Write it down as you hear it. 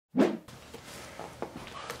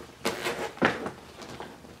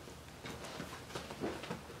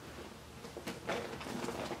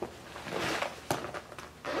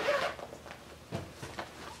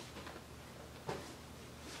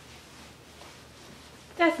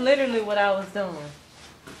That's literally what I was doing.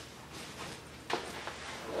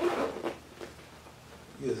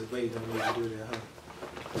 You as a baby don't need to do that, huh?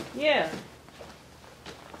 Yeah.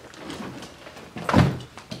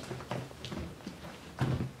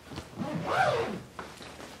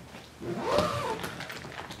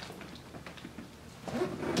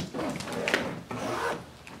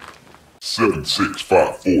 Seven, 6,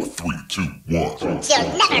 5, 4, 3, 2, 1. You'll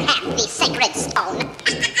never have the sacred stone.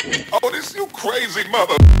 Oh, this you crazy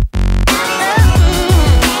mother.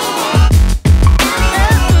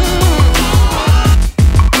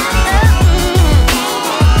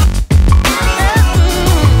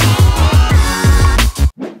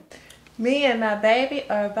 Me and my baby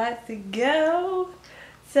are about to go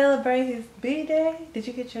celebrate his B-Day. Did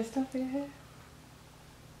you get your stuff in your hair?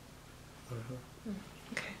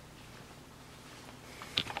 Okay.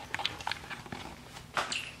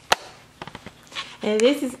 And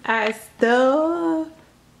this is our store.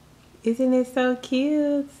 Isn't it so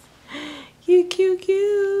cute?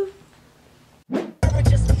 Cute.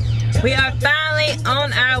 We are finally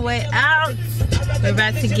on our way out. We're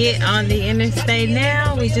about to get on the interstate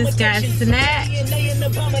now. We just got snacks.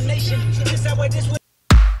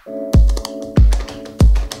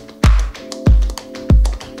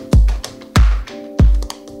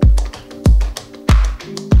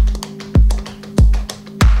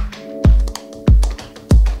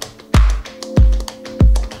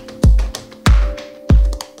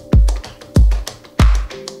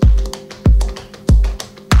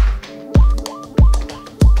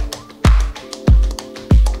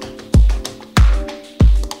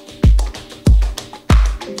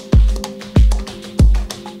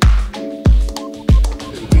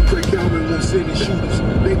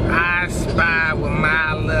 I spy with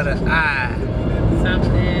my little eye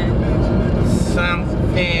something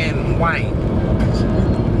white.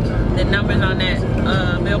 The numbers on that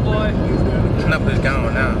billboard. Numbers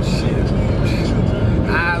gone now. Shit.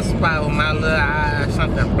 I spy with my little eye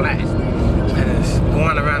something black, and it's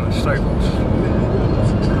going around in circles.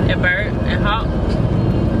 A bird, a hawk.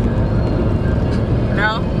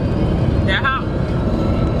 No, they're hawk.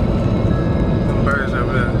 Them birds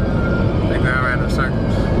over there, they go around in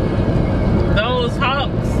circles. Those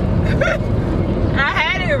hawks. I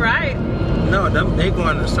had it right. No, they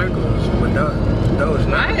going in circles, but those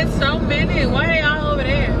Why not. is so many? Why they all over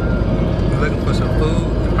there? Looking for some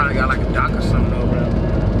food. They probably got like a dock or something over there.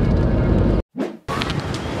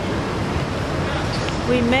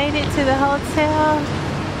 We made it to the hotel.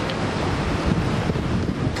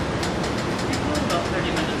 About 30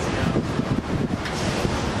 minutes ago.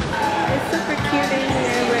 It's super cute in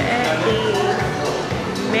here. We're at the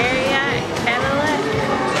Marriott Cadillac.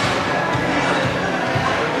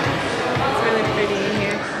 It's really pretty in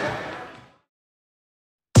here.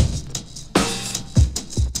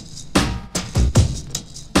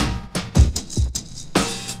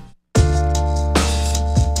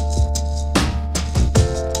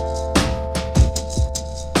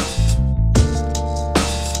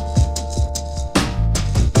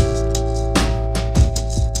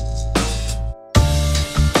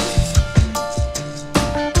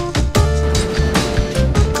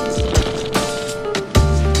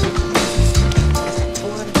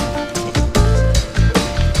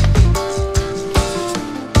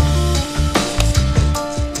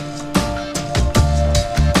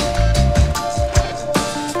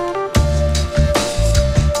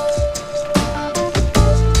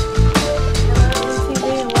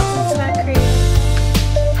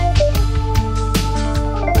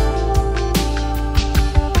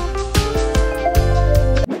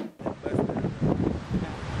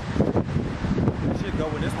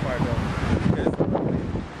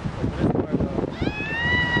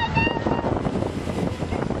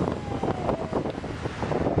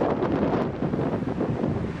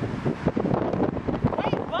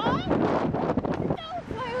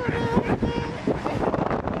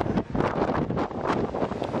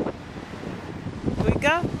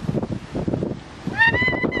 Go.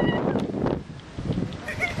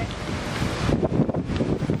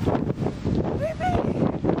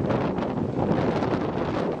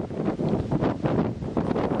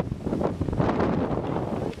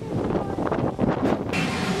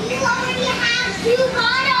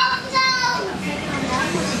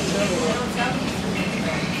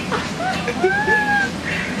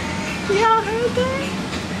 Y'all heard that?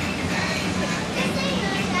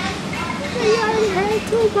 You already had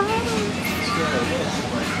 2 bottles.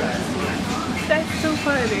 That's too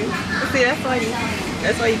funny. See, that's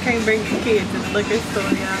why you can't bring your kids to the liquor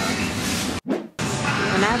store, y'all.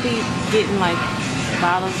 When I be getting like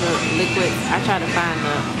bottles of liquids, I try to find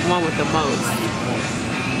the one with the most.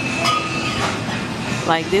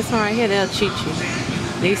 Like this one right here, they'll cheat you.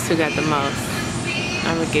 These two got the most.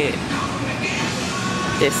 I'm gonna get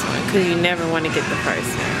this one because you never want to get the first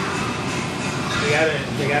one.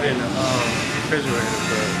 They got it in the refrigerator,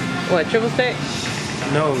 but What, triple sec?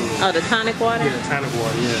 no. Oh, the tonic water? Yeah, the tonic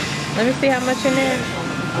water, yeah. Let me see how much in there.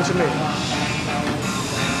 What you mean?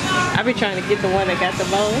 I be trying to get the one that got the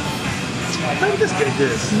most. Let me just get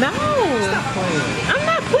this. No. I'm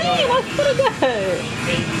not playing. I swear to God.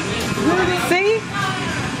 See?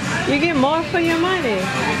 You get more for your money.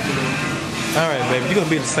 All right, baby. You're going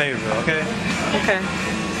to be the saver, okay? Okay.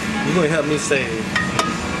 You're going to help me save.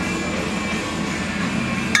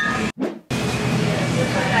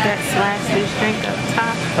 That slash this drink up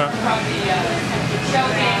top. Huh?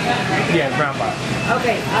 Yeah, brown box.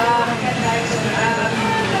 Okay.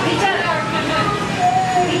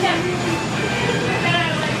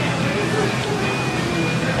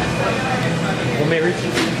 Want me to reach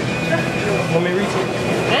it? Want me to reach it?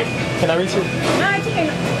 Huh? Can I reach it? No, it's okay.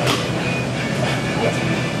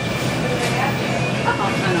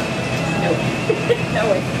 No. No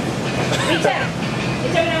way. Reach out.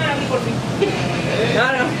 Échame una mano por mí. No,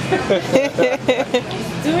 no.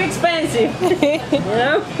 Too expensive. You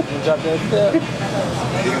know? Drop that tip.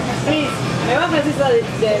 Please. Me bajas eso de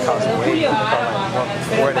Julio.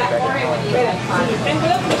 Espera. Ten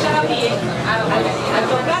cuidado porque ya la abrí. Al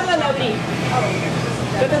tocarla la abrí.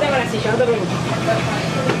 Yo te tengo la silla, no te preocupes.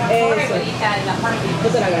 Eso. Yo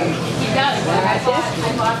te la agarro. Gracias.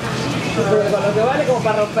 Pero con lo que vale como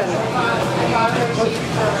para romperlo.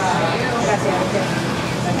 Gracias.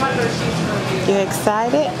 You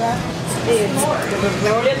excited? Me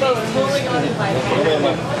volvió todo.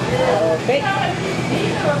 Okay.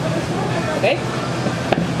 Okay.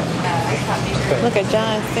 Look at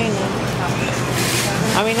John Cena.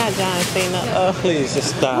 I mean, not John Cena. Please,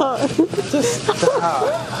 just stop. Just stop.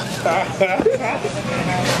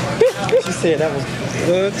 She said that was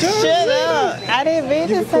good. Shut up. I didn't mean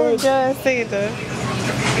to say John Cena.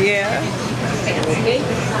 Yeah.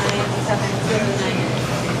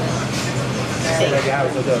 That guy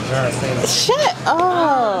was up John Cena. Shut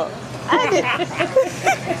up. I did.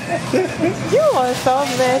 You are so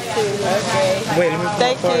messy. Okay. Wait, let me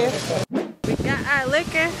Thank you. We got our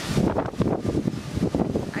liquor.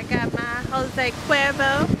 I got my Jose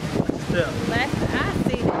Cuervo. Yeah. Last I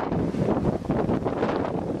see that.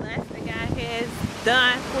 Last thing I had is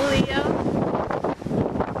Don Julio.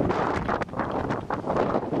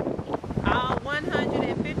 All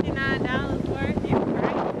 $159 worth. You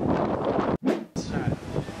crazy.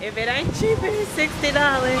 If it ain't cheaper, it's $60.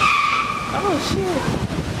 Oh shit.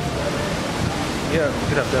 Yeah,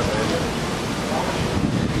 get up there, man.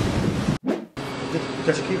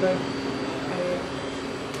 Got your key bag?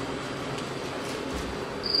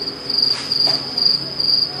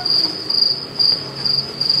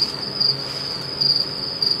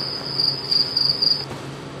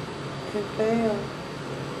 Good fail.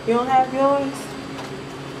 You don't have yours?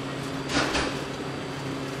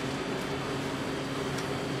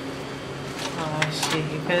 Oh shit,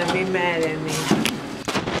 you're gonna be mad at me.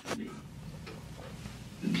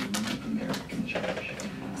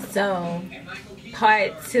 So,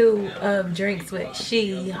 part 2 of Drinks with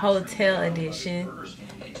She Hotel Edition.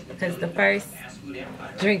 Because the first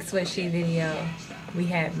Drinks with She video we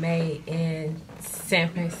had made in San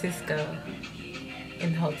Francisco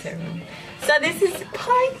in the hotel room. So this is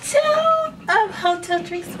part 2 of Hotel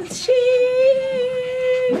Drinks with She.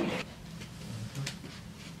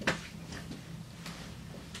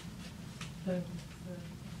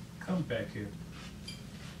 Come back here.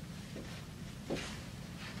 What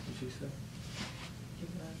she said?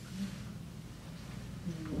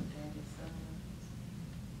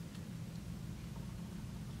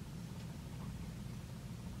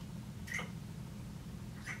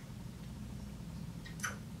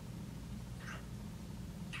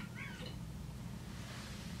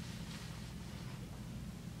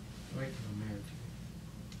 Wait till I'm married to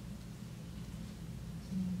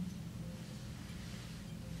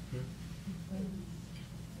you.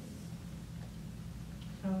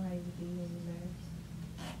 Alright, you being embarrassed.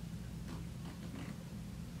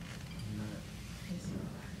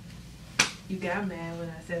 You got mad when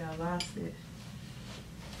I said I lost it.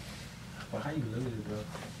 Well, how you lose it, though?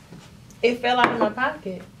 It fell out of my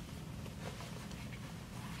pocket.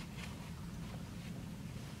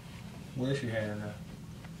 What else you had in there?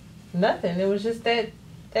 Nothing. It was just that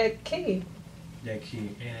key. That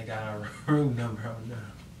key, and I got our room number on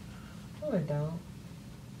there. No, it don't.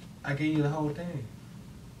 I gave you the whole thing.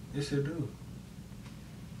 It should do.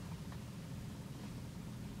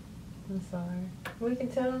 I'm sorry. We can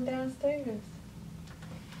tell them downstairs.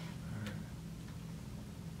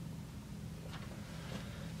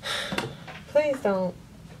 please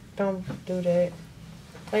don't do that.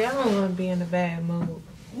 Like, I don't want to be in a bad mood.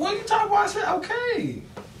 What you talking about? I said, okay.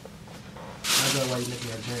 I know why you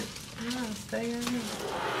looking at drink. Oh, stay on me.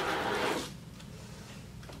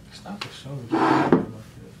 Stop the show.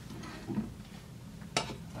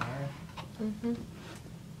 Alright.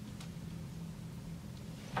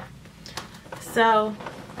 So,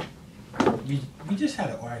 we just had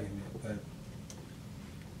an argument, but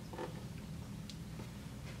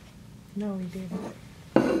no, we didn't.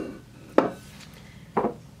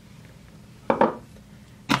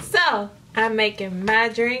 So, I'm making my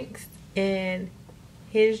drinks and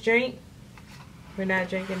his drink. We're not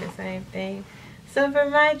drinking the same thing. So for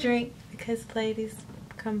my drink, because ladies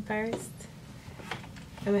come first,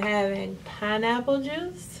 I'm having pineapple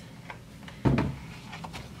juice.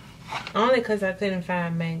 Only because I couldn't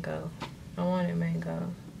find mango. I wanted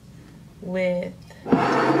mango. With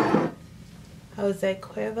Jose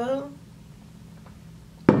Cuervo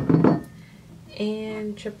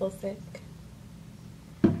and triple sec.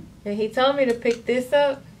 And he told me to pick this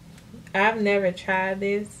up. I've never tried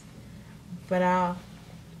this, but I'll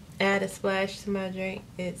add a splash to my drink.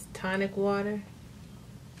 It's tonic water.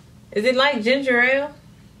 Is it like ginger ale?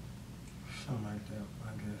 something like that, I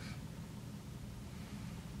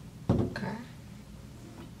guess. Okay.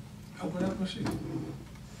 Open up and see.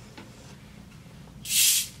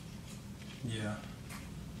 Yeah.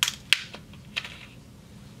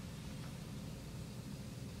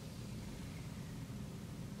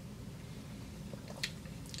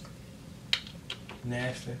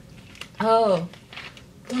 Nasty. Oh.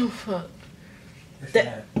 Oh, fuck. It's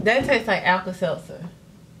That tastes like Alka-Seltzer.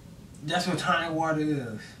 That's what tonic water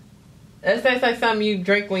is. That tastes like something you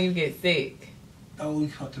drink when you get sick. Oh, we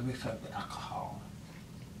supposed to mix up with alcohol.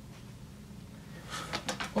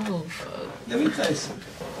 Oh, fuck. Let me taste it.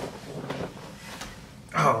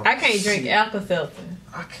 Oh, I can't drink shit. Alka-Seltzer.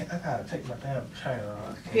 I gotta take my damn chain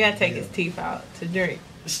off. You gotta take his teeth out to drink.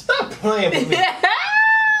 Stop playing with me.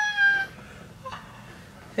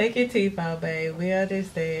 Take your teeth out, babe. We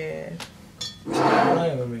understand. Stop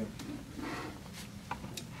playing with me.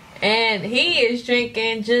 And he is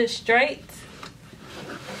drinking just straight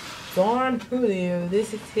Don Julio.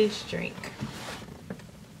 This is his drink.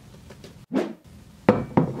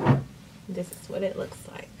 This is what it looks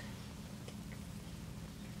like.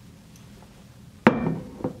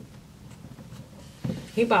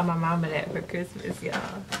 He bought my mama that for Christmas,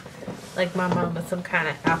 y'all. Like my mama some kind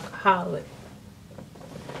of alcoholic.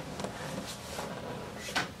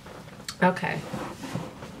 Okay.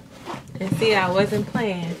 And see, I wasn't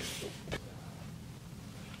playing.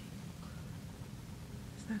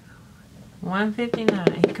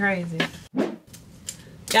 159. He crazy.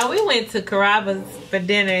 Y'all, we went to Carrabba's for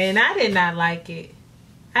dinner and I did not like it.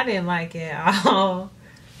 I didn't like it at all.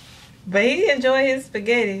 But he enjoyed his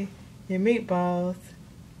spaghetti and meatballs.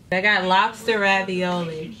 I got lobster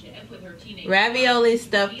ravioli. Ravioli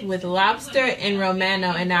stuffed with lobster and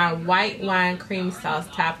Romano and our white wine cream sauce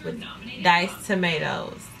topped with diced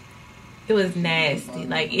tomatoes. It was nasty.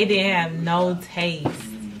 Like, it didn't have no taste.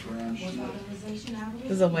 It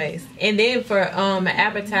was a waste. And then for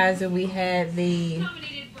appetizer, we had the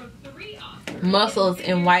mussels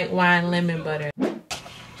and white wine lemon butter.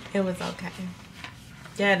 It was okay.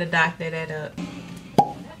 You had to doctor that up.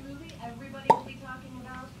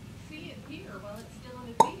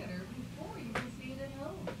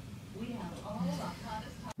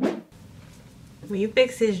 When you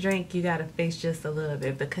fix his drink, you gotta fix just a little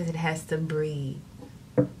bit because it has to breathe.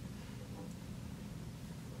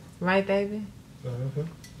 Right, baby? Mm-hmm.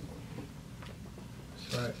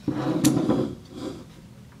 That's right.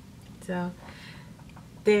 So,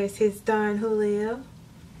 there's his Don Julio.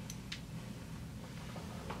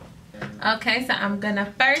 Okay, so I'm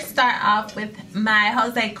gonna first start off with my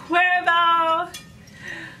Jose Cuervo.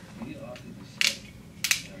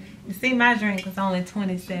 You see, my drink was only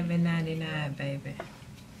 $27.99, baby.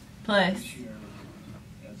 Plus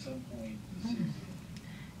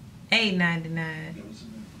 $8.99.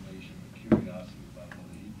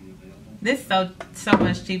 This is so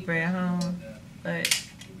much cheaper at home, but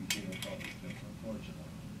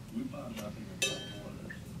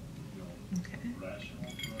okay.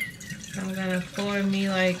 I'm gonna pour me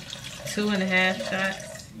like 2.5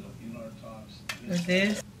 shots of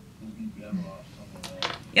this.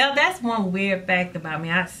 Yo, that's one weird fact about me.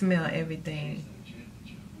 I smell everything.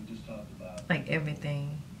 Like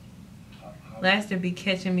everything. Lester be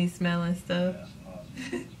catching me smelling stuff.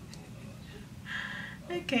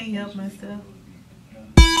 I can't help myself.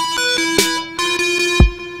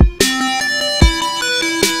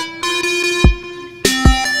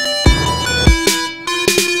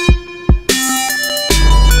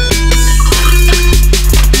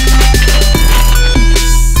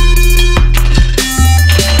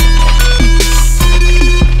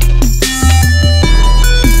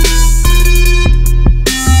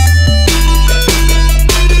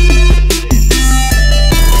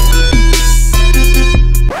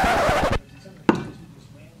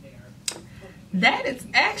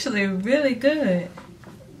 good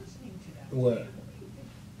What?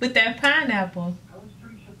 with that pineapple.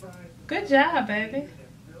 Good job, baby.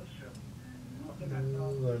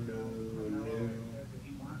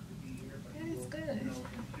 That is good.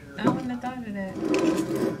 I wouldn't have thought of that.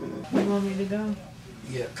 You want me to go?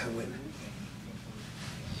 Yeah, come with me.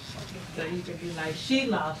 So you could be like, she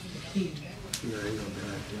lost the key. Yeah, ain't gonna be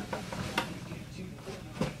like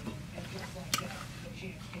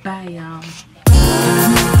that. Bye, y'all.